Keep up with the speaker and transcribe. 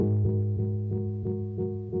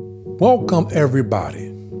Welcome,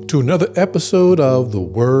 everybody, to another episode of The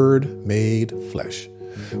Word Made Flesh,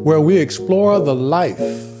 where we explore the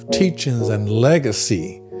life, teachings, and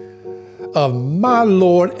legacy of my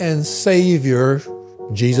Lord and Savior,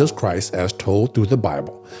 Jesus Christ, as told through the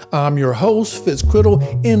Bible. I'm your host,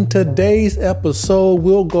 Fitzcriddle. In today's episode,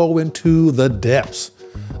 we'll go into the depths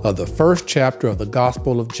of the first chapter of the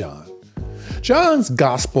Gospel of John. John's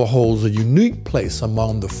Gospel holds a unique place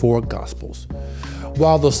among the four Gospels.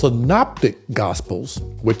 While the synoptic Gospels,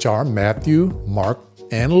 which are Matthew, Mark,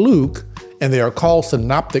 and Luke, and they are called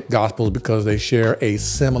synoptic Gospels because they share a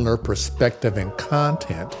similar perspective and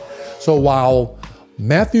content. So while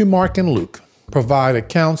Matthew, Mark, and Luke provide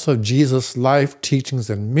accounts of Jesus' life, teachings,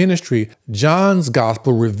 and ministry, John's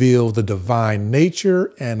Gospel reveals the divine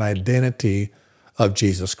nature and identity of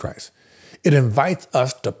Jesus Christ. It invites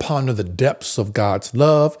us to ponder the depths of God's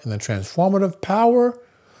love and the transformative power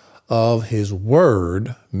of His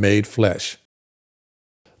Word made flesh.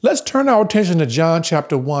 Let's turn our attention to John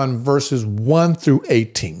chapter 1, verses 1 through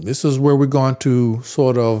 18. This is where we're going to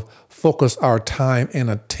sort of focus our time and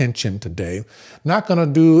attention today. Not going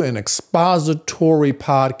to do an expository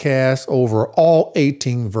podcast over all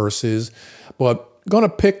 18 verses, but going to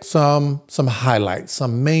pick some highlights,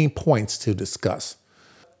 some main points to discuss.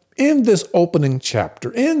 In this opening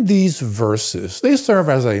chapter, in these verses, they serve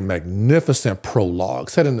as a magnificent prologue,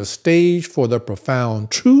 setting the stage for the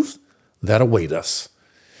profound truths that await us.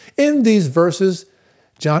 In these verses,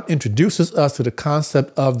 John introduces us to the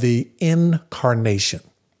concept of the Incarnation,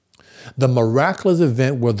 the miraculous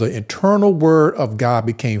event where the eternal Word of God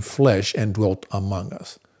became flesh and dwelt among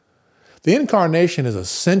us. The Incarnation is a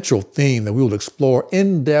central theme that we will explore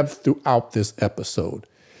in depth throughout this episode.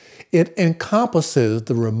 It encompasses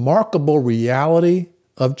the remarkable reality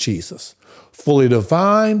of Jesus, fully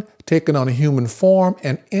divine, taking on a human form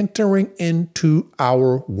and entering into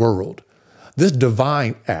our world. This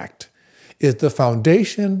divine act is the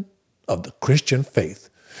foundation of the Christian faith,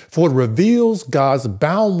 for it reveals God's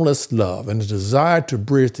boundless love and His desire to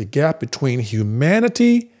bridge the gap between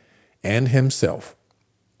humanity and Himself.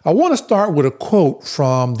 I want to start with a quote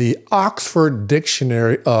from the Oxford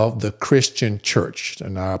Dictionary of the Christian Church.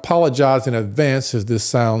 And I apologize in advance as this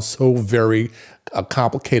sounds so very a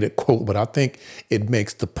complicated quote, but I think it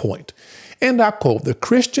makes the point. And I quote, "The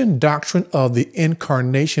Christian doctrine of the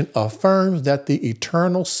Incarnation affirms that the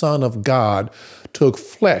eternal Son of God took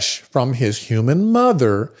flesh from His human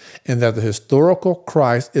mother, and that the historical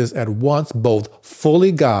Christ is at once both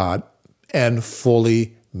fully God and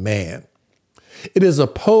fully man. It is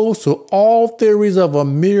opposed to all theories of a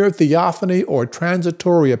mere theophany or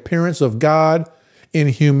transitory appearance of God in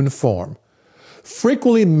human form,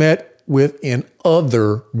 frequently met with in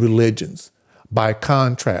other religions. By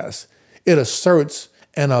contrast, it asserts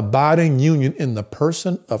an abiding union in the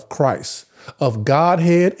person of Christ, of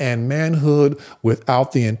Godhead and manhood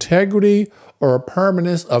without the integrity or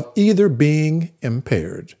permanence of either being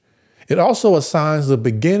impaired. It also assigns the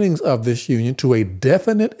beginnings of this union to a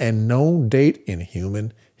definite and known date in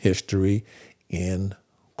human history," end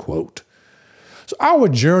quote. So our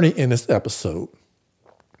journey in this episode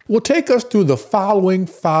will take us through the following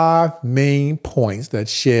 5 main points that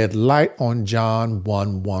shed light on John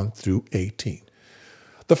 1 through 18.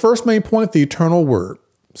 The first main point, the eternal Word.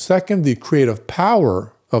 Second, the creative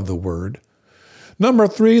power of the Word. Number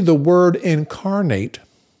 3, the Word incarnate.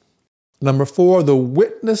 Number 4, the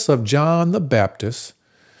witness of John the Baptist.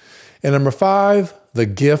 And number 5, the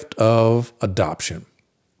gift of adoption.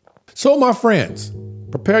 So, my friends,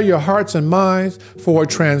 prepare your hearts and minds for a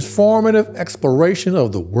transformative exploration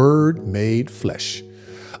of the Word made flesh.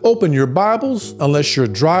 Open your Bibles, unless you're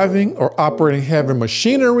driving or operating heavy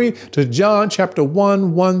machinery, to John chapter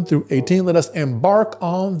 1 through 18. Let us embark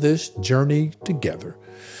on this journey together.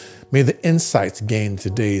 May the insights gained in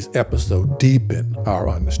today's episode deepen our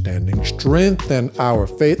understanding, strengthen our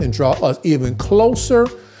faith, and draw us even closer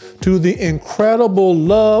to the incredible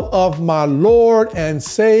love of my Lord and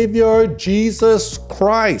Savior, Jesus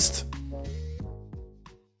Christ.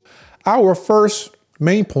 Our first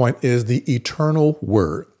main point is the eternal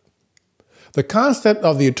Word. The concept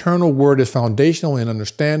of the eternal Word is foundational in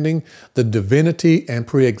understanding the divinity and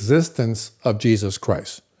preexistence of Jesus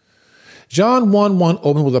Christ. John 1:1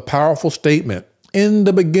 opens with a powerful statement. "In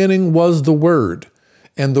the beginning was the Word,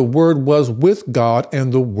 and the Word was with God,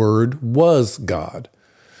 and the Word was God."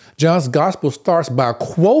 John's Gospel starts by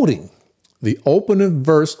quoting the opening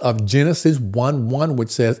verse of Genesis 1:1,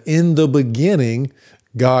 which says, "In the beginning,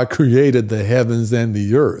 God created the heavens and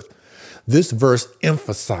the earth." This verse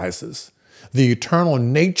emphasizes the eternal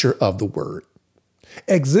nature of the Word.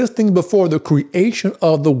 existing before the creation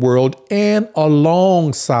of the world and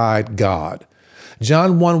alongside God.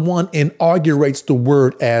 John 1:1 inaugurates the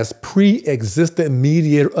Word as pre-existent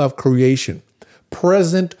mediator of creation,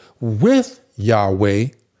 present with Yahweh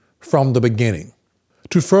from the beginning.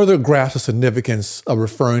 To further grasp the significance of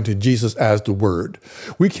referring to Jesus as the Word,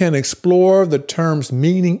 we can explore the term's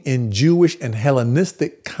meaning in Jewish and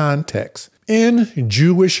Hellenistic context. In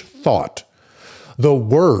Jewish thought, the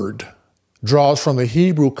Word draws from the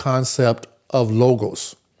Hebrew concept of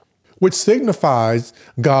logos, which signifies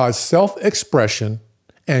God's self-expression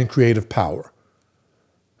and creative power.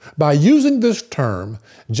 By using this term,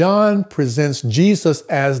 John presents Jesus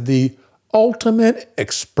as the ultimate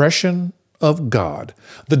expression of God,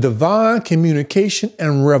 the divine communication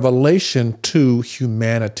and revelation to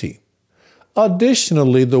humanity.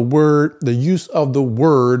 Additionally, the use of the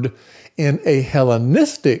word in a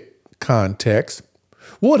Hellenistic context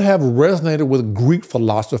would have resonated with Greek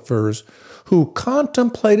philosophers who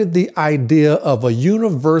contemplated the idea of a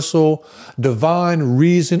universal divine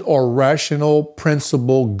reason or rational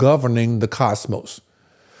principle governing the cosmos.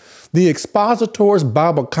 The Expositor's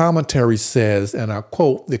Bible commentary says, and I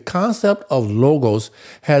quote, "The concept of logos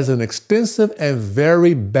has an extensive and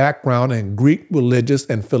varied background in Greek religious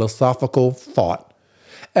and philosophical thought.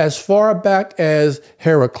 As far back as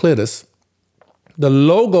Heraclitus, the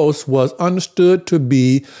logos was understood to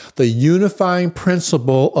be the unifying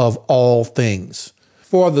principle of all things.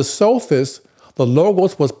 For the sophists, the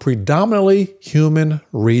logos was predominantly human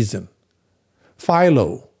reason.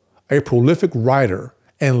 Philo, a prolific writer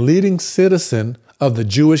and leading citizen of the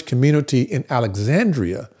Jewish community in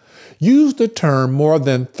Alexandria, used the term more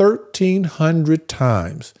than 1,300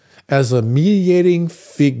 times as a mediating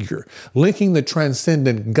figure, linking the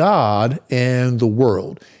transcendent God and the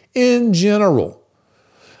world. In general,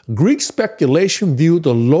 Greek speculation viewed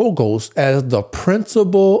the logos as the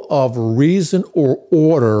principle of reason or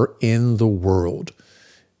order in the world."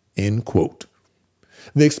 End quote.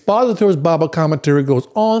 The Expositor's Bible commentary goes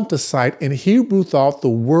on to cite, in Hebrew thought, the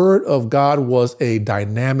Word of God was a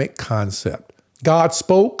dynamic concept. God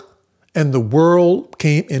spoke and the world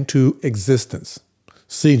came into existence.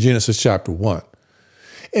 See Genesis chapter 1.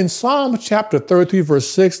 In Psalm chapter 33, verse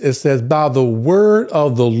 6, it says, "By the word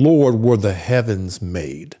of the Lord were the heavens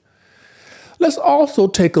made." Let's also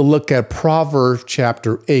take a look at Proverbs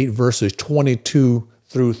chapter 8, verses 22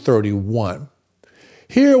 through 31.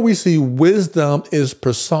 Here we see wisdom is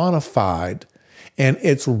personified and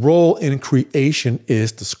its role in creation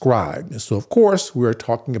is described. And so, of course, we're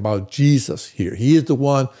talking about Jesus here. He is the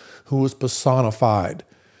one who is personified.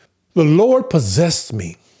 "The Lord possessed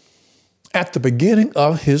me at the beginning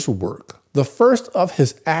of his work, the first of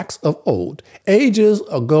his acts of old. Ages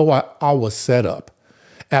ago I was set up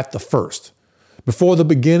at the first, before the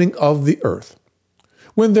beginning of the earth.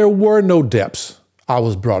 When there were no depths, I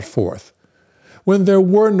was brought forth. When there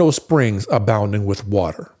were no springs abounding with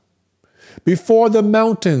water. Before the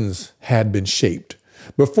mountains had been shaped,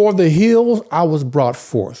 before the hills I was brought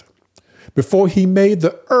forth. Before he made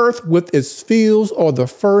the earth with its fields, or the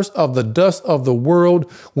first of the dust of the world,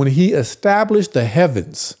 when he established the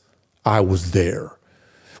heavens, I was there.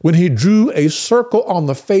 When he drew a circle on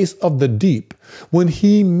the face of the deep, when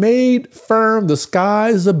he made firm the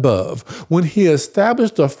skies above, when he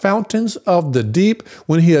established the fountains of the deep,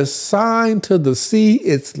 when he assigned to the sea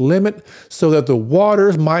its limit so that the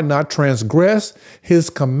waters might not transgress his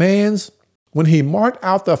commands, when he marked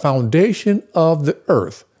out the foundation of the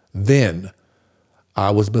earth, then I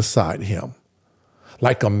was beside him,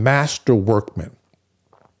 like a master workman,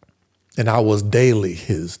 and I was daily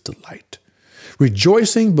his delight.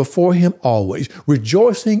 Rejoicing before him always,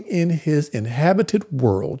 rejoicing in his inhabited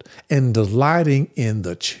world, and delighting in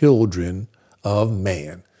the children of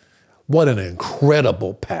man." What an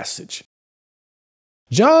incredible passage.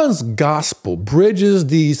 John's gospel bridges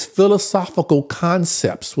these philosophical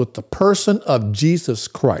concepts with the person of Jesus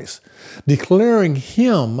Christ, declaring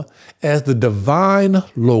him as the divine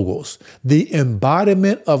logos, the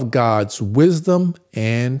embodiment of God's wisdom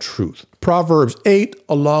and truth. Proverbs 8,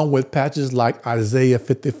 along with passages like Isaiah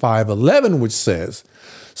 55:11, which says,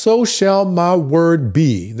 "So shall my word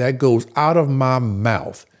be that goes out of my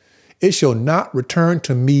mouth. It shall not return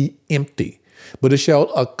to me empty, but it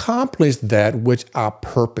shall accomplish that which I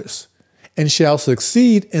purpose, and shall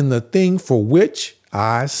succeed in the thing for which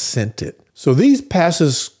I sent it." So these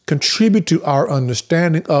passages contribute to our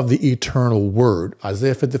understanding of the eternal word.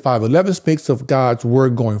 Isaiah 55:11 speaks of God's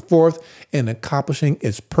word going forth and accomplishing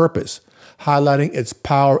its purpose, highlighting its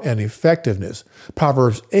power and effectiveness.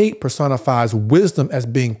 Proverbs 8 personifies wisdom as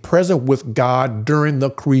being present with God during the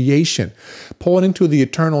creation, pointing to the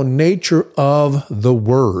eternal nature of the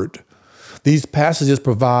word. These passages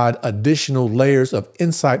provide additional layers of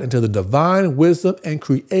insight into the divine wisdom and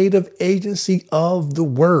creative agency of the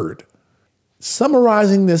word.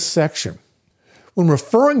 Summarizing this section, when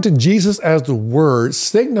referring to Jesus as the Word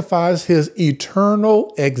signifies his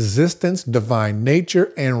eternal existence, divine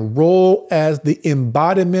nature, and role as the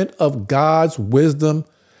embodiment of God's wisdom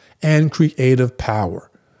and creative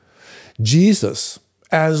power. Jesus,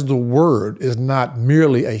 as the Word, is not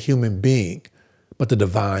merely a human being, but the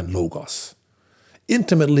divine Logos,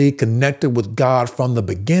 intimately connected with God from the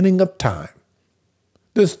beginning of time.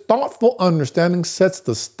 This thoughtful understanding sets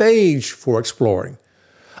the stage for exploring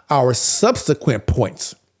our subsequent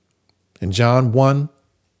points in John 1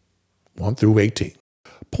 through 18.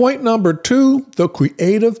 Point number 2, the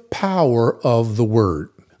creative power of the Word.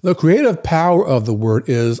 The creative power of the Word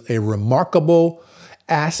is a remarkable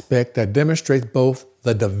aspect that demonstrates both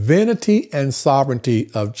the divinity and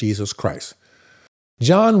sovereignty of Jesus Christ.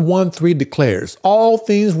 John 1:3 declares, "All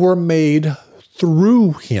things were made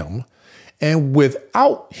through him, and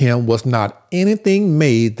without him was not anything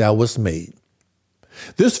made that was made."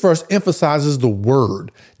 This verse emphasizes the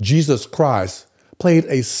Word, Jesus Christ, played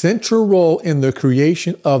a central role in the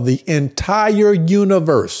creation of the entire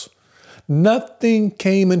universe. Nothing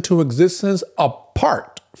came into existence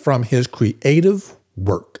apart from his creative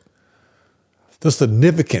work. The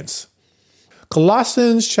significance.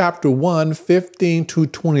 Colossians chapter 1, 15 to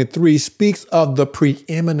 23 speaks of the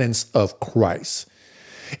preeminence of Christ.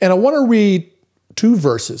 And I want to read 2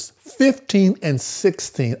 verses, 15 and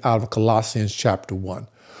 16 out of Colossians chapter 1.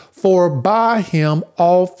 "For by him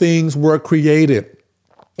all things were created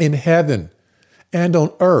in heaven and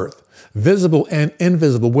on earth, visible and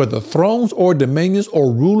invisible, whether thrones or dominions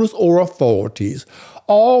or rulers or authorities.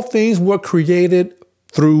 All things were created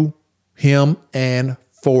through him and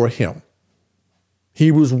for him."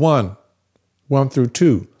 Hebrews 1 through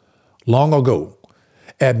 2. Long ago,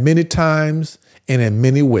 at many times and in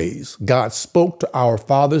many ways, God spoke to our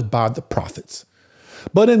fathers by the prophets.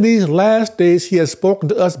 But in these last days, he has spoken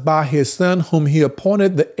to us by his Son, whom he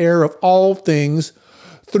appointed the heir of all things,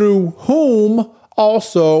 through whom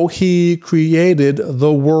also he created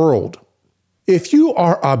the world. If you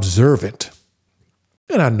are observant,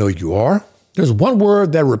 and I know you are, there's one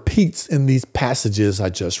word that repeats in these passages I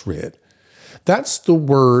just read. That's the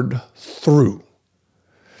word through.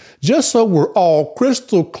 Just so we're all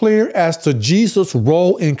crystal clear as to Jesus'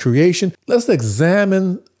 role in creation, let's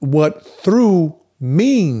examine what through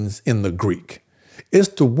means in the Greek. It's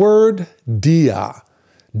the word dia,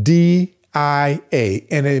 D-I-A,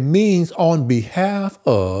 and it means on behalf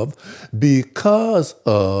of, because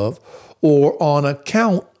of, or on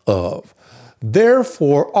account of.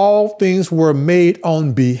 Therefore, all things were made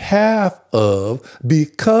on behalf of,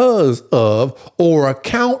 because of, or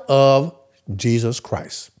account of Jesus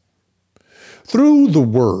Christ. Through the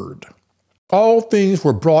Word, all things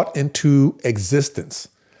were brought into existence,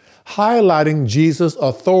 highlighting Jesus'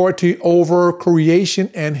 authority over creation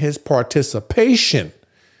and his participation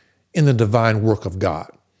in the divine work of God.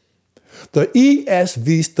 The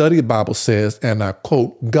ESV Study Bible says, and I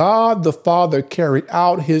quote, "God the Father carried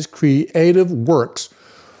out his creative works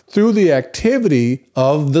through the activity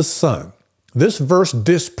of the Son." This verse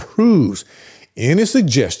disproves any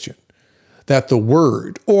suggestion that the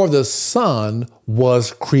Word or the Son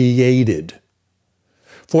was created.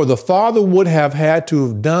 For the Father would have had to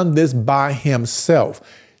have done this by himself.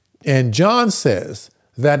 And John says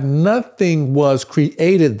that nothing was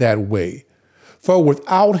created that way. For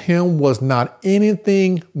without him was not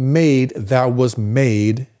anything made that was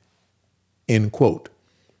made, end quote.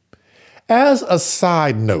 As a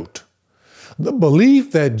side note, the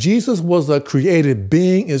belief that Jesus was a created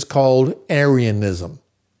being is called Arianism.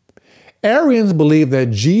 Arians believe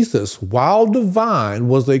that Jesus, while divine,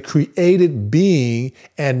 was a created being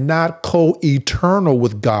and not co-eternal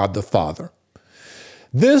with God the Father.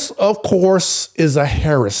 This, of course, is a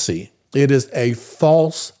heresy. It is a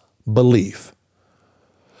false belief.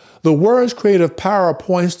 The Word's creative power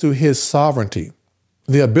points to his sovereignty,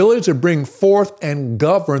 the ability to bring forth and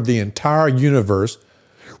govern the entire universe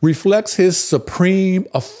reflects his supreme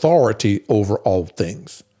authority over all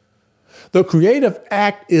things. The creative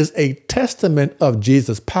act is a testament of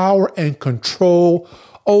Jesus' power and control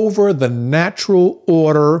over the natural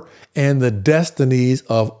order and the destinies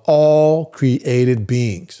of all created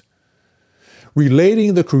beings.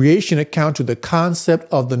 Relating the creation account to the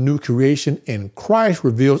concept of the new creation in Christ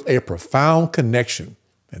reveals a profound connection.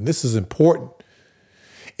 And this is important.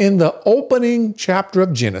 In the opening chapter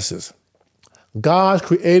of Genesis, God's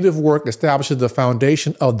creative work establishes the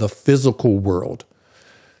foundation of the physical world.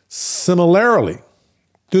 Similarly,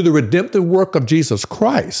 through the redemptive work of Jesus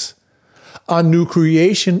Christ, a new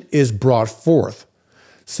creation is brought forth.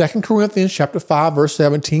 2 Corinthians chapter 5, verse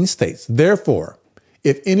 17 states, "Therefore,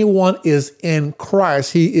 if anyone is in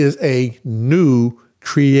Christ, he is a new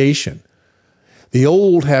creation. The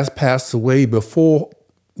old has passed away behold,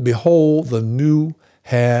 the new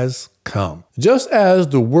has come." Just as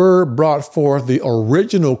the Word brought forth the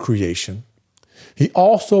original creation, he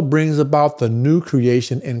also brings about the new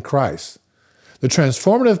creation in Christ. The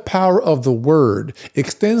transformative power of the Word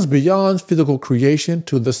extends beyond physical creation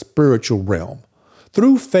to the spiritual realm.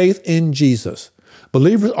 Through faith in Jesus,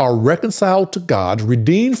 believers are reconciled to God,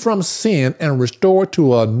 redeemed from sin, and restored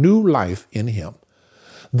to a new life in Him.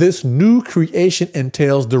 This new creation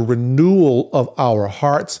entails the renewal of our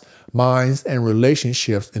hearts, minds, and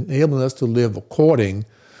relationships, enabling us to live according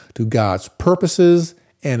to God's purposes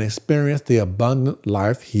and experience the abundant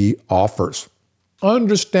life He offers.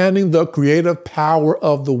 Understanding the creative power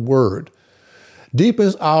of the Word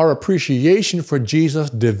deepens our appreciation for Jesus'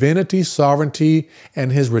 divinity, sovereignty,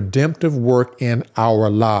 and His redemptive work in our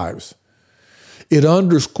lives. It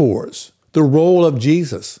underscores the role of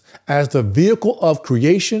Jesus as the vehicle of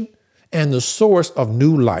creation and the source of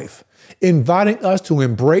new life, inviting us to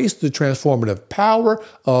embrace the transformative power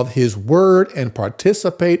of His Word and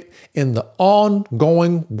participate in the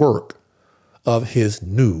ongoing work of His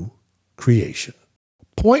new creation.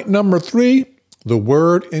 Point number 3, the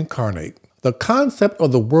Word incarnate. The concept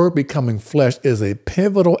of the Word becoming flesh is a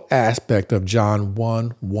pivotal aspect of John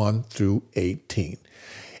 1 through 18.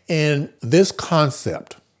 And this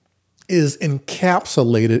concept is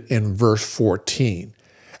encapsulated in verse 14.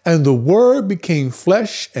 "And the Word became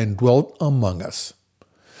flesh and dwelt among us."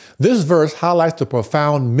 This verse highlights the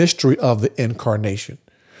profound mystery of the Incarnation,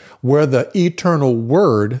 where the eternal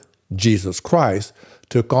Word, Jesus Christ,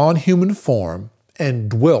 took on human form and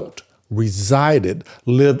dwelt, resided,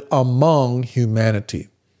 lived among humanity.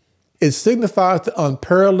 It signifies the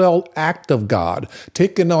unparalleled act of God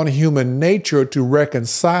taking on human nature to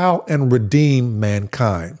reconcile and redeem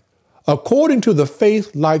mankind. According to the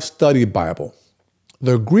Faithlife Study Bible,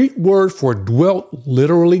 the Greek word for dwelt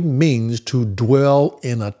literally means to dwell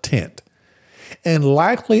in a tent, and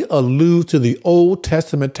likely alludes to the Old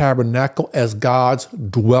Testament tabernacle as God's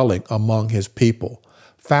dwelling among His people,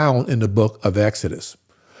 found in the book of Exodus.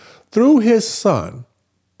 Through His Son,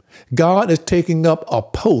 God is taking up a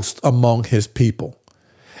post among His people,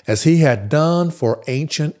 as He had done for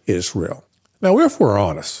ancient Israel. Now, if we're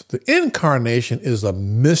honest, the Incarnation is a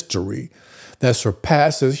mystery that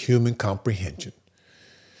surpasses human comprehension.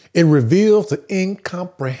 It reveals the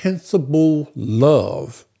incomprehensible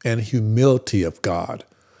love and humility of God,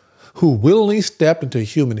 who willingly stepped into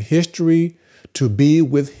human history to be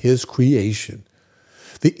with His creation.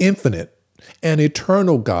 The infinite and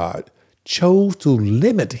eternal God chose to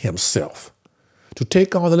limit Himself, to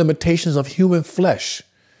take on the limitations of human flesh,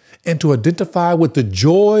 and to identify with the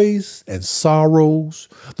joys and sorrows,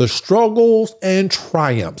 the struggles and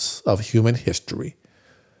triumphs of human history.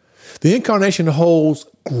 The Incarnation holds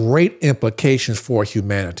great implications for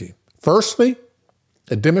humanity. Firstly,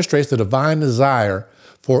 it demonstrates the divine desire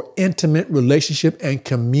for intimate relationship and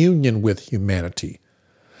communion with humanity.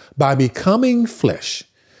 By becoming flesh,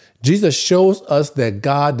 Jesus shows us that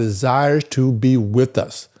God desires to be with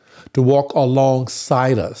us, to walk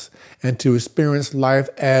alongside us, and to experience life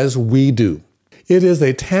as we do. It is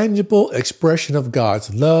a tangible expression of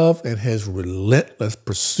God's love and His relentless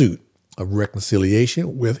pursuit of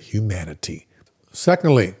reconciliation with humanity.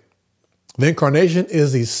 Secondly, the Incarnation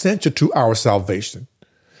is essential to our salvation.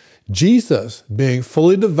 Jesus, being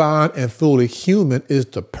fully divine and fully human, is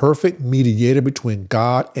the perfect mediator between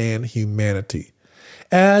God and humanity.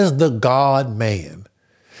 As the God-man,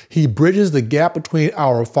 He bridges the gap between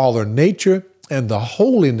our fallen nature and the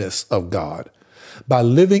holiness of God by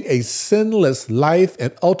living a sinless life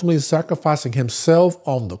and ultimately sacrificing Himself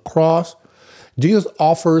on the cross. Jesus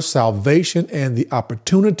offers salvation and the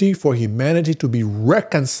opportunity for humanity to be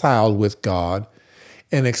reconciled with God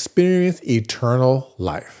and experience eternal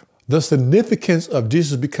life. The significance of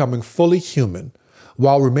Jesus becoming fully human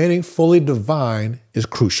while remaining fully divine is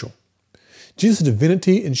crucial. Jesus'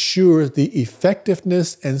 divinity ensures the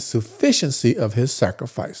effectiveness and sufficiency of His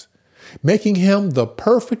sacrifice, making Him the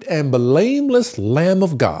perfect and blameless Lamb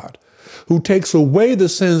of God who takes away the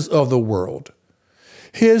sins of the world.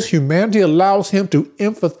 His humanity allows him to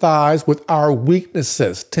empathize with our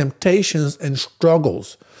weaknesses, temptations, and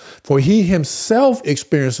struggles, for he himself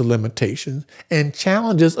experienced the limitations and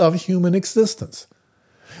challenges of human existence.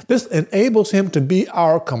 This enables him to be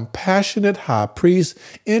our compassionate high priest,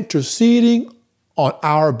 interceding on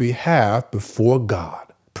our behalf before God.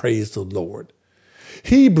 Praise the Lord.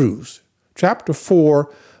 Hebrews chapter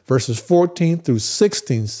 4, verses 14 through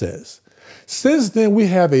 16 says, "Since then we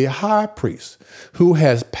have a high priest who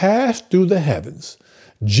has passed through the heavens,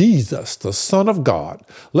 Jesus, the Son of God.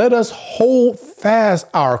 Let us hold fast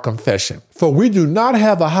our confession. For we do not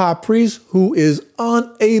have a high priest who is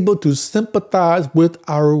unable to sympathize with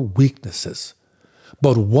our weaknesses,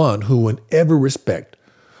 but one who in every respect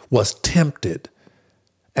was tempted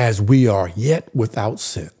as we are, yet without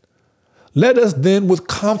sin. Let us then with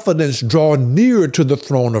confidence draw near to the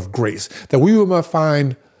throne of grace, that we might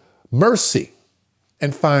find mercy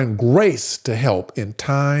and find grace to help in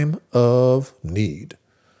time of need."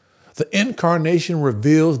 The Incarnation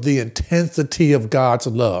reveals the intensity of God's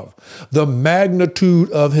love, the magnitude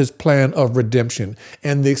of his plan of redemption,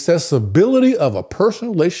 and the accessibility of a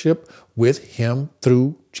personal relationship with him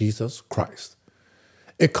through Jesus Christ.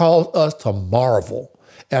 It calls us to marvel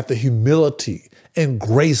at the humility and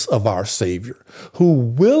grace of our Savior, who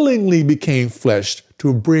willingly became flesh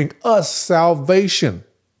to bring us salvation.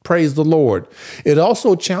 Praise the Lord. It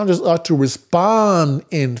also challenges us to respond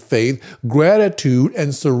in faith, gratitude,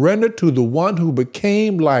 and surrender to the one who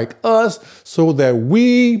became like us so that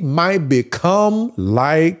we might become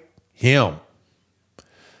like him.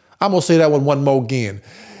 I'm going to say that one more again.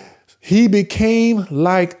 He became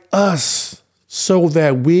like us so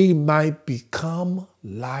that we might become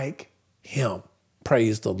like him.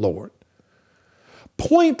 Praise the Lord.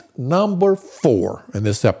 Point number 4 in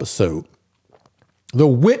this episode: the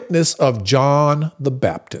witness of John the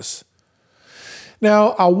Baptist.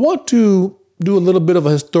 Now, I want to do a little bit of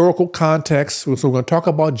a historical context. So we're going to talk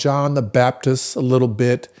about John the Baptist a little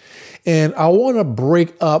bit. And I want to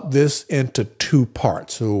break up this into 2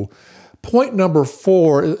 parts. So point number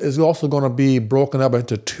 4 is also going to be broken up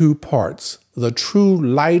into 2 parts: the true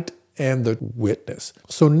light and the witness.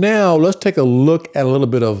 So now let's take a look at a little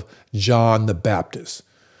bit of John the Baptist.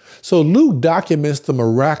 So Luke documents the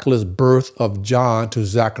miraculous birth of John to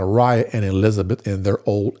Zechariah and Elizabeth in their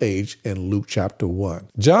old age in Luke chapter 1.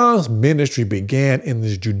 John's ministry began in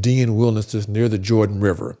the Judean wilderness near the Jordan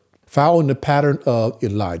River, following the pattern of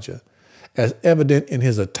Elijah, as evident in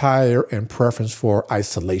his attire and preference for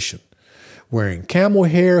isolation. Wearing camel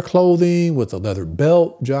hair clothing with a leather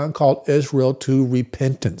belt, John called Israel to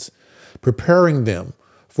repentance, preparing them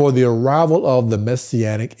for the arrival of the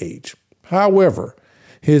Messianic age. However,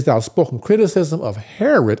 his outspoken criticism of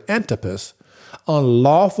Herod Antipas'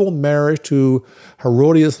 unlawful marriage to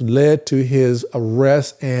Herodias led to his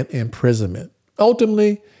arrest and imprisonment.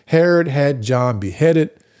 Ultimately, Herod had John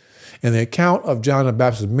beheaded, and the account of John the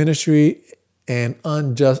Baptist's ministry and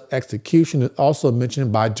unjust execution is also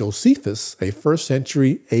mentioned by Josephus, a 1st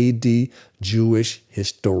century AD Jewish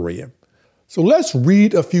historian. So let's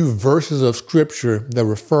read a few verses of scripture that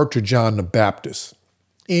refer to John the Baptist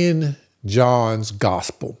in John's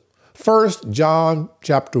gospel. First, John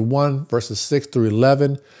chapter 1, verses 6 through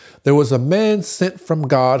 11. There was a man sent from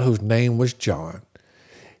God whose name was John.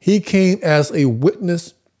 He came as a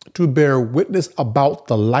witness to bear witness about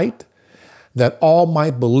the light, that all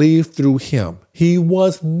might believe through him. He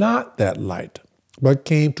was not that light, but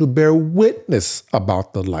came to bear witness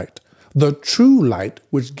about the light. The true light,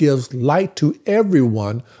 which gives light to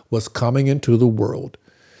everyone, was coming into the world.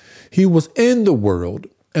 He was in the world,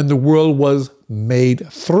 and the world was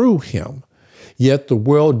made through him, yet the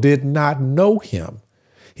world did not know him.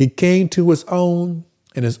 He came to his own,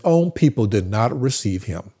 and his own people did not receive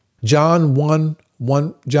him. John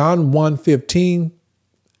 1:15,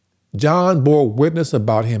 John bore witness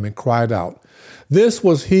about him and cried out, "This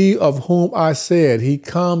was he of whom I said, he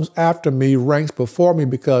comes after me, ranks before me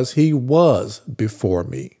because he was before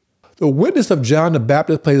me." The witness of John the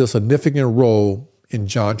Baptist plays a significant role in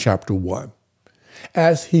John chapter 1,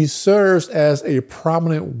 as he serves as a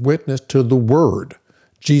prominent witness to the Word,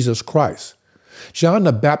 Jesus Christ. John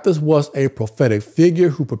the Baptist was a prophetic figure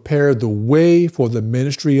who prepared the way for the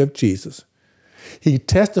ministry of Jesus. He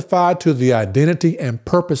testified to the identity and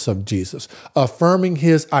purpose of Jesus, affirming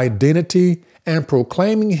his identity and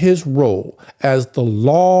proclaiming his role as the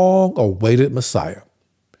long-awaited Messiah.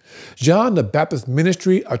 John the Baptist's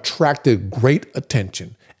ministry attracted great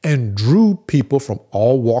attention and drew people from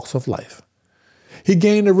all walks of life. He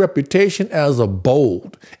gained a reputation as a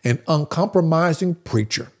bold and uncompromising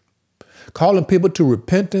preacher, calling people to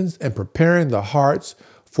repentance and preparing the hearts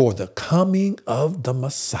for the coming of the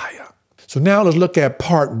Messiah. So now let's look at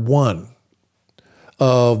part 1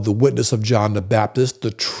 of the witness of John the Baptist,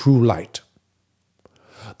 the true light.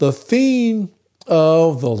 The theme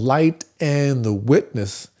of the light and the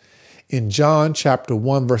witness in John chapter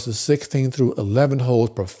 1, verses 16 through 11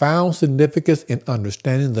 holds profound significance in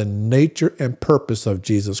understanding the nature and purpose of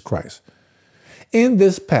Jesus Christ. In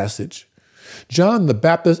this passage, John the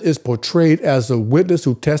Baptist is portrayed as a witness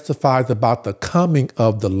who testifies about the coming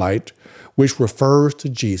of the light, which refers to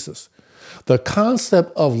Jesus. The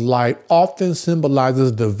concept of light often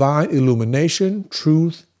symbolizes divine illumination,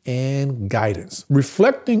 truth, and guidance.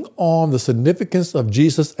 Reflecting on the significance of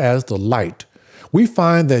Jesus as the light, we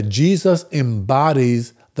find that Jesus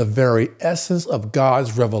embodies the very essence of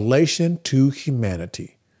God's revelation to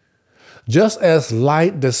humanity. Just as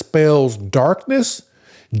light dispels darkness,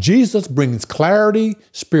 Jesus brings clarity,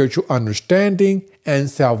 spiritual understanding, and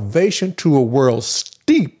salvation to a world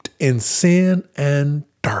steeped in sin and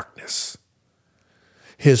darkness.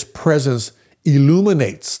 His presence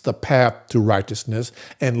illuminates the path to righteousness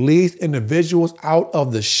and leads individuals out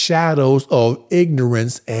of the shadows of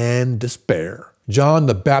ignorance and despair. John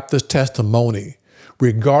the Baptist's testimony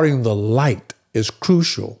regarding the light is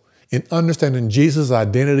crucial in understanding Jesus'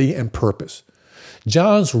 identity and purpose.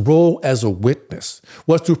 John's role as a witness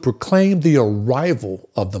was to proclaim the arrival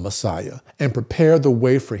of the Messiah and prepare the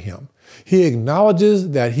way for him. He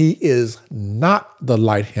acknowledges that he is not the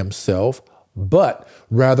light himself, but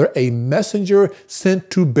rather a messenger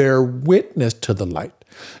sent to bear witness to the light.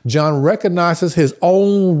 John recognizes his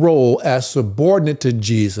own role as subordinate to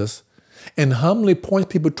Jesus and humbly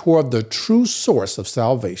points people toward the true source of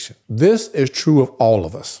salvation. This is true of all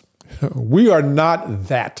of us. We are not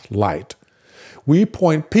that light. We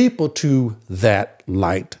point people to that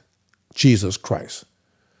light, Jesus Christ.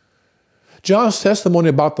 John's testimony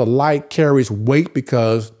about the light carries weight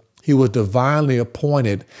because he was divinely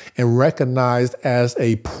appointed and recognized as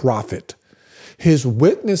a prophet. His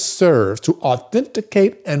witness serves to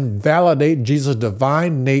authenticate and validate Jesus'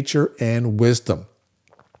 divine nature and wisdom.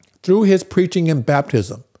 Through his preaching and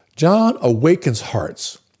baptism, John awakens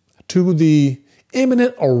hearts to the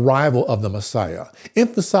imminent arrival of the Messiah,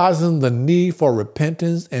 emphasizing the need for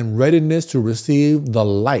repentance and readiness to receive the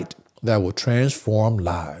light that will transform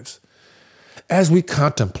lives. As we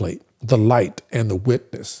contemplate the light and the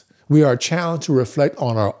witness, we are challenged to reflect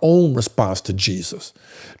on our own response to Jesus.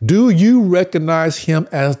 Do you recognize him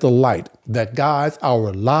as the light that guides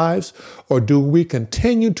our lives, or do we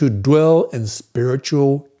continue to dwell in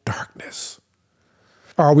spiritual darkness?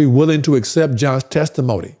 Are we willing to accept John's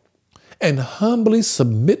testimony and humbly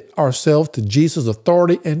submit ourselves to Jesus'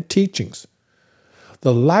 authority and teachings?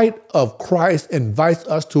 The light of Christ invites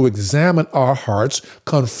us to examine our hearts,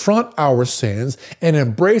 confront our sins, and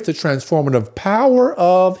embrace the transformative power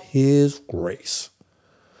of his grace.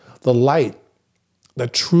 The light, the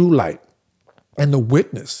true light, and the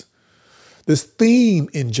witness. This theme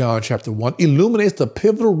in John chapter 1 illuminates the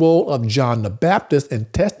pivotal role of John the Baptist in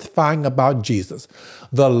testifying about Jesus,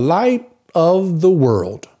 the light of the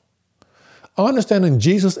world. Understanding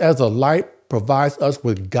Jesus as a light provides us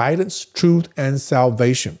with guidance, truth, and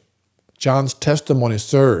salvation. John's testimony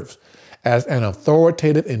serves as an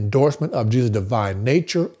authoritative endorsement of Jesus' divine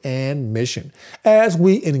nature and mission. As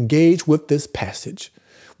we engage with this passage,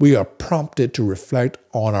 we are prompted to reflect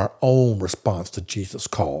on our own response to Jesus'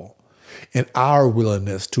 call and our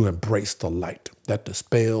willingness to embrace the light that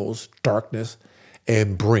dispels darkness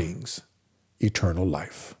and brings eternal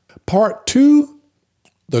life. Part 2,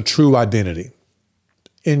 the true identity.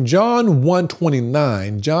 In John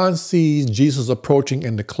 1:29, John sees Jesus approaching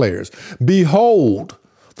and declares, "Behold,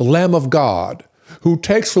 the Lamb of God, who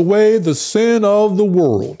takes away the sin of the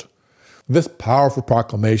world." This powerful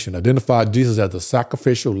proclamation identified Jesus as the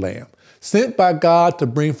sacrificial lamb, sent by God to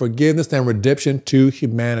bring forgiveness and redemption to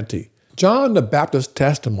humanity. John the Baptist's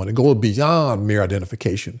testimony goes beyond mere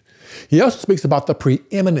identification. He also speaks about the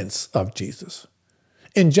preeminence of Jesus.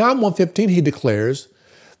 In John 1:15, he declares,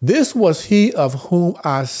 "This was he of whom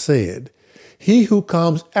I said, he who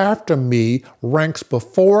comes after me ranks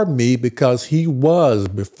before me because he was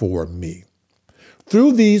before me."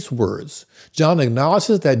 Through these words, John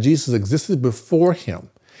acknowledges that Jesus existed before him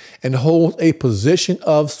and holds a position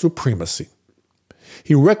of supremacy.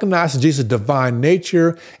 He recognizes Jesus' divine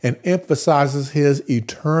nature and emphasizes his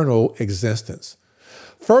eternal existence.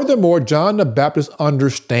 Furthermore, John the Baptist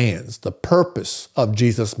understands the purpose of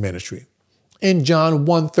Jesus' ministry. In John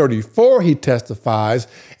 1:34, he testifies,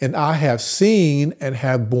 "And I have seen and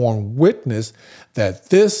have borne witness that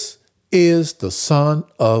this is the Son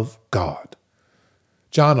of God."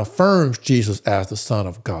 John affirms Jesus as the Son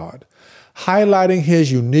of God, highlighting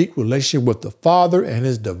his unique relationship with the Father and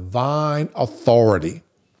his divine authority.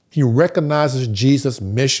 He recognizes Jesus'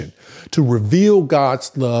 mission to reveal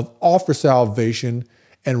God's love, offer salvation,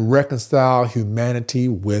 and reconcile humanity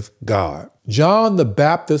with God. John the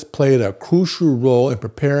Baptist played a crucial role in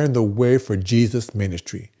preparing the way for Jesus'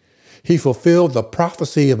 ministry. He fulfilled the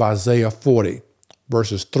prophecy of Isaiah 40,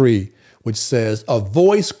 verses 3, which says, "A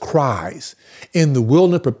voice cries, in the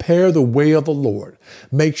wilderness prepare the way of the Lord.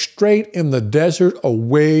 Make straight in the desert a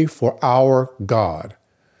way for our God."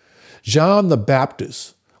 John the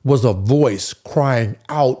Baptist was a voice crying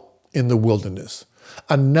out in the wilderness,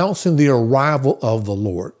 announcing the arrival of the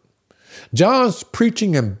Lord. John's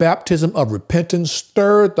preaching and baptism of repentance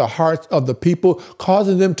stirred the hearts of the people,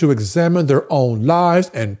 causing them to examine their own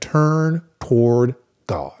lives and turn toward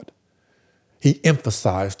God. He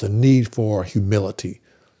emphasized the need for humility,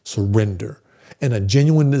 surrender, and a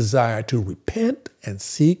genuine desire to repent and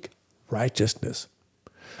seek righteousness.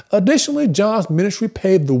 Additionally, John's ministry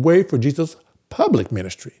paved the way for Jesus' public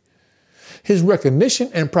ministry. His recognition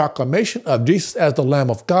and proclamation of Jesus as the Lamb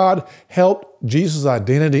of God helped Jesus'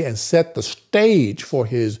 identity and set the stage for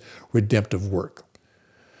his redemptive work.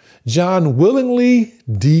 John willingly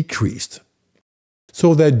decreased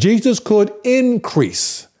so that Jesus could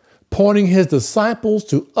increase, pointing his disciples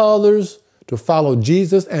to others to follow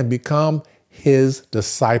Jesus and become his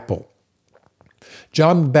disciple.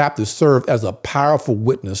 John the Baptist served as a powerful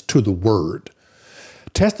witness to the word,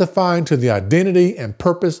 testifying to the identity and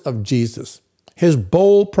purpose of Jesus. His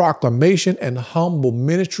bold proclamation and humble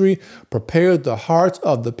ministry prepared the hearts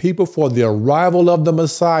of the people for the arrival of the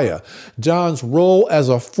Messiah. John's role as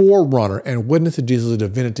a forerunner and witness to Jesus'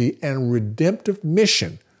 divinity and redemptive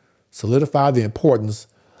mission solidified the importance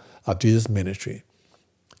of Jesus' ministry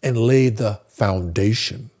and laid the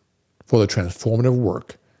foundation for the transformative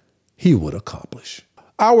work he would accomplish.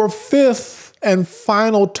 Our fifth and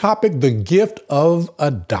final topic, the gift of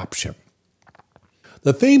adoption.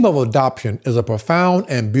 The theme of adoption is a profound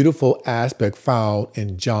and beautiful aspect found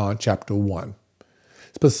in John chapter 1,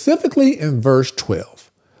 specifically in verse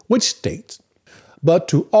 12, which states, "But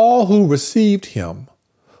to all who received him,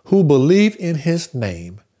 who believed in his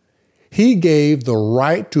name, he gave the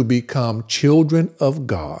right to become children of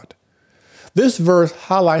God." This verse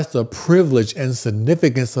highlights the privilege and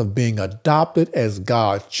significance of being adopted as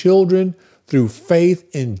God's children through faith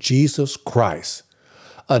in Jesus Christ.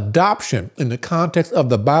 Adoption in the context of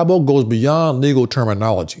the Bible goes beyond legal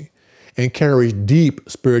terminology and carries deep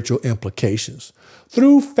spiritual implications.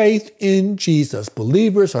 Through faith in Jesus,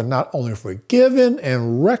 believers are not only forgiven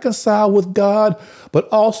and reconciled with God, but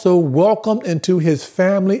also welcomed into his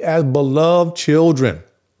family as beloved children.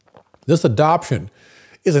 This adoption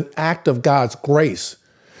is an act of God's grace,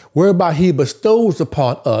 whereby he bestows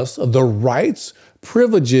upon us the rights,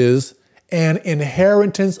 privileges, and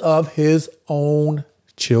inheritance of his own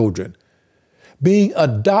children. Being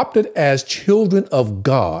adopted as children of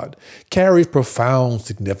God carries profound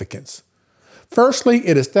significance. Firstly,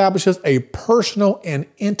 it establishes a personal and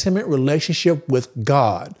intimate relationship with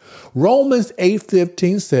God. Romans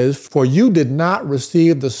 8:15 says, "For you did not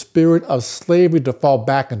receive the spirit of slavery to fall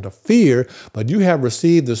back into fear, but you have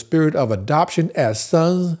received the spirit of adoption as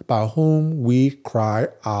sons, by whom we cry,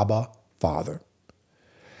 Abba, Father."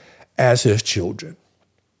 As his children,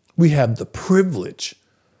 we have the privilege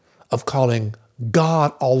of calling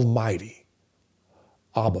God Almighty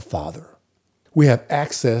Abba, Father. We have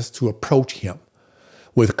access to approach him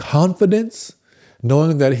with confidence,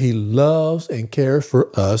 knowing that he loves and cares for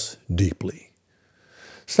us deeply.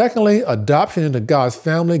 Secondly, adoption into God's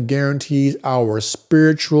family guarantees our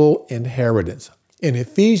spiritual inheritance. In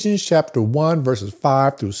Ephesians chapter 1, verses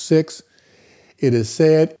 5 through 6, it is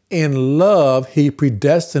said, "In love, he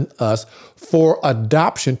predestined us for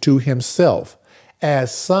adoption to himself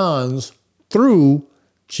as sons through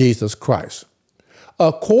Jesus Christ,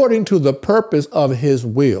 according to the purpose of his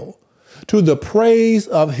will, to the praise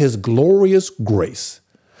of his glorious grace.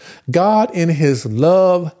 God in his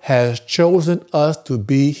love has chosen us to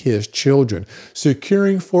be his children,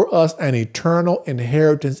 securing for us an eternal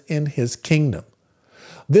inheritance in his kingdom.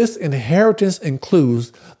 This inheritance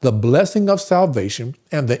includes the blessing of salvation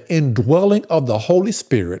and the indwelling of the Holy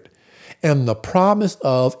Spirit and the promise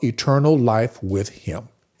of eternal life with him."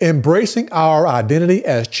 Embracing our identity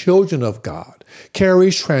as children of God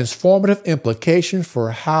carries transformative implications for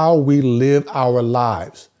how we live our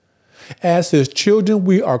lives. As his children,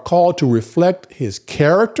 we are called to reflect his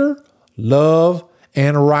character, love,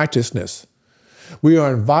 and righteousness. We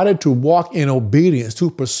are invited to walk in obedience, to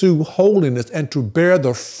pursue holiness, and to bear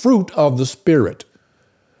the fruit of the Spirit.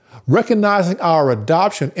 Recognizing our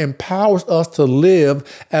adoption empowers us to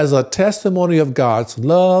live as a testimony of God's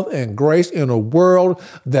love and grace in a world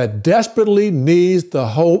that desperately needs the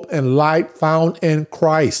hope and light found in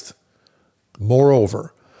Christ.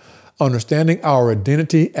 Moreover, understanding our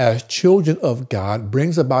identity as children of God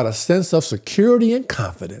brings about a sense of security and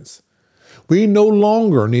confidence. We no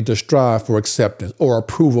longer need to strive for acceptance or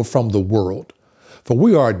approval from the world, for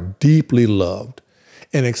we are deeply loved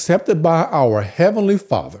and accepted by our Heavenly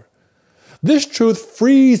Father. This truth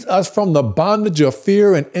frees us from the bondage of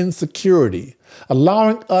fear and insecurity,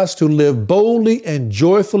 allowing us to live boldly and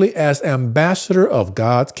joyfully as ambassador of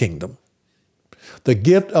God's kingdom. The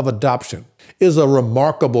gift of adoption is a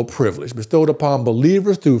remarkable privilege bestowed upon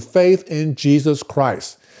believers through faith in Jesus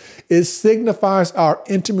Christ. It signifies our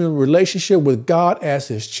intimate relationship with God as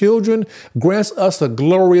His children, grants us a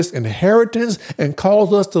glorious inheritance, and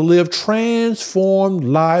calls us to live transformed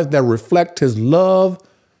lives that reflect His love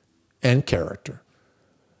and character.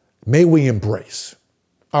 May we embrace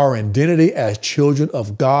our identity as children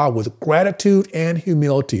of God with gratitude and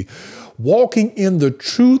humility, walking in the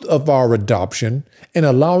truth of our adoption and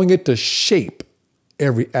allowing it to shape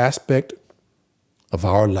every aspect of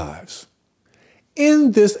our lives.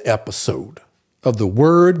 In this episode of The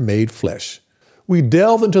Word Made Flesh, we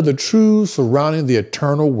delve into the truths surrounding the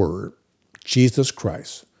eternal Word, Jesus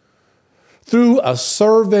Christ. Through a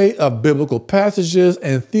survey of biblical passages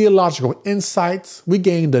and theological insights, we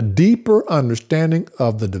gained a deeper understanding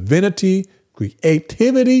of the divinity,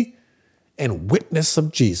 creativity, and witness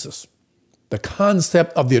of Jesus. The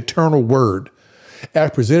concept of the eternal Word,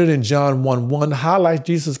 as presented in John 1:1, highlights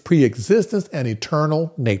Jesus' pre-existence and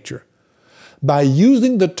eternal nature. By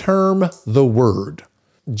using the term the Word,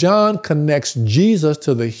 John connects Jesus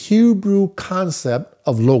to the Hebrew concept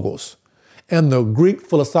of logos and the Greek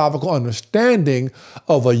philosophical understanding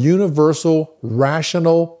of a universal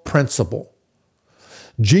rational principle.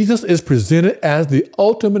 Jesus is presented as the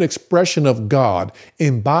ultimate expression of God,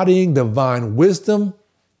 embodying divine wisdom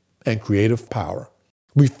and creative power.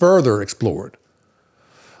 We further explored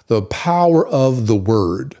the power of the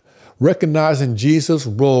Word, recognizing Jesus'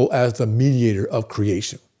 role as the mediator of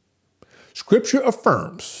creation. Scripture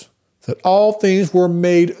affirms that all things were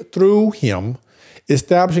made through Him,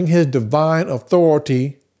 establishing His divine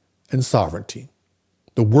authority and sovereignty.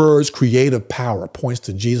 The Word's creative power points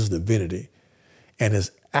to Jesus' divinity and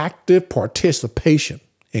His active participation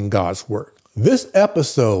in God's work. This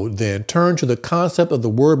episode then turned to the concept of the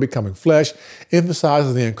Word becoming flesh,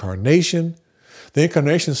 emphasizes the Incarnation. The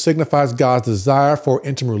Incarnation signifies God's desire for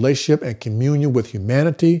intimate relationship and communion with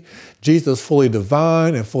humanity. Jesus, fully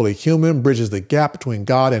divine and fully human, bridges the gap between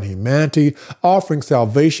God and humanity, offering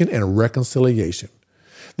salvation and reconciliation.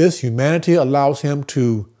 This humanity allows Him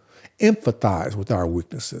to empathize with our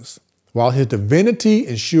weaknesses, while His divinity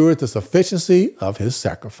ensures the sufficiency of His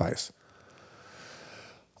sacrifice.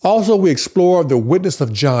 Also, we explored the witness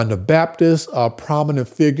of John the Baptist, a prominent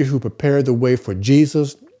figure who prepared the way for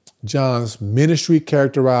Jesus. John's ministry,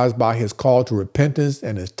 characterized by his call to repentance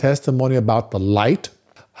and his testimony about the light,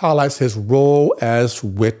 highlights his role as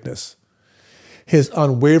witness. His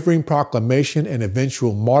unwavering proclamation and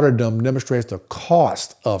eventual martyrdom demonstrates the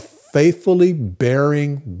cost of faithfully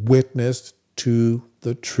bearing witness to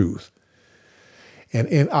the truth. And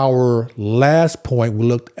in our last point, we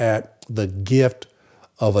looked at the gift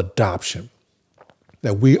of adoption,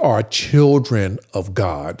 that we are children of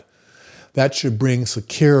God. That should bring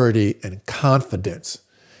security and confidence,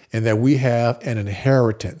 and that we have an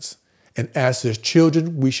inheritance. And as His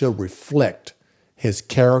children, we shall reflect His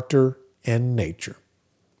character and nature.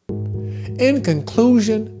 In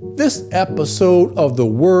conclusion, this episode of The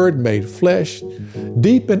Word Made Flesh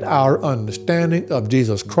deepened our understanding of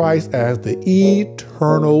Jesus Christ as the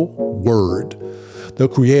eternal Word, the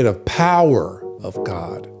creative power of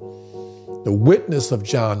God, the witness of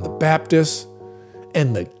John the Baptist,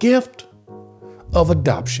 and the gift of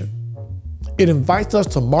adoption. It invites us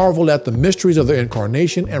to marvel at the mysteries of the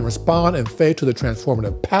Incarnation and respond in faith to the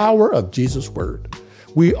transformative power of Jesus' Word.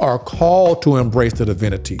 We are called to embrace the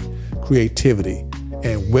divinity, creativity,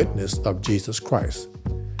 and witness of Jesus Christ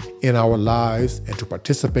in our lives and to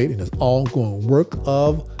participate in His ongoing work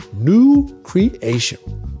of new creation.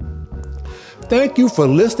 Thank you for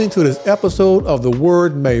listening to this episode of The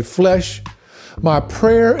Word Made Flesh. My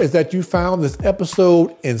prayer is that you found this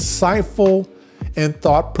episode insightful and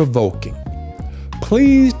thought-provoking.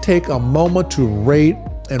 Please take a moment to rate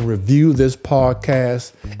and review this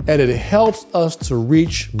podcast, and it helps us to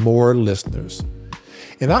reach more listeners.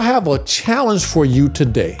 And I have a challenge for you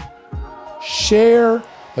today. Share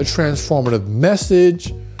a transformative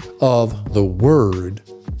message of the Word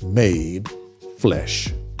made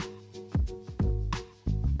flesh.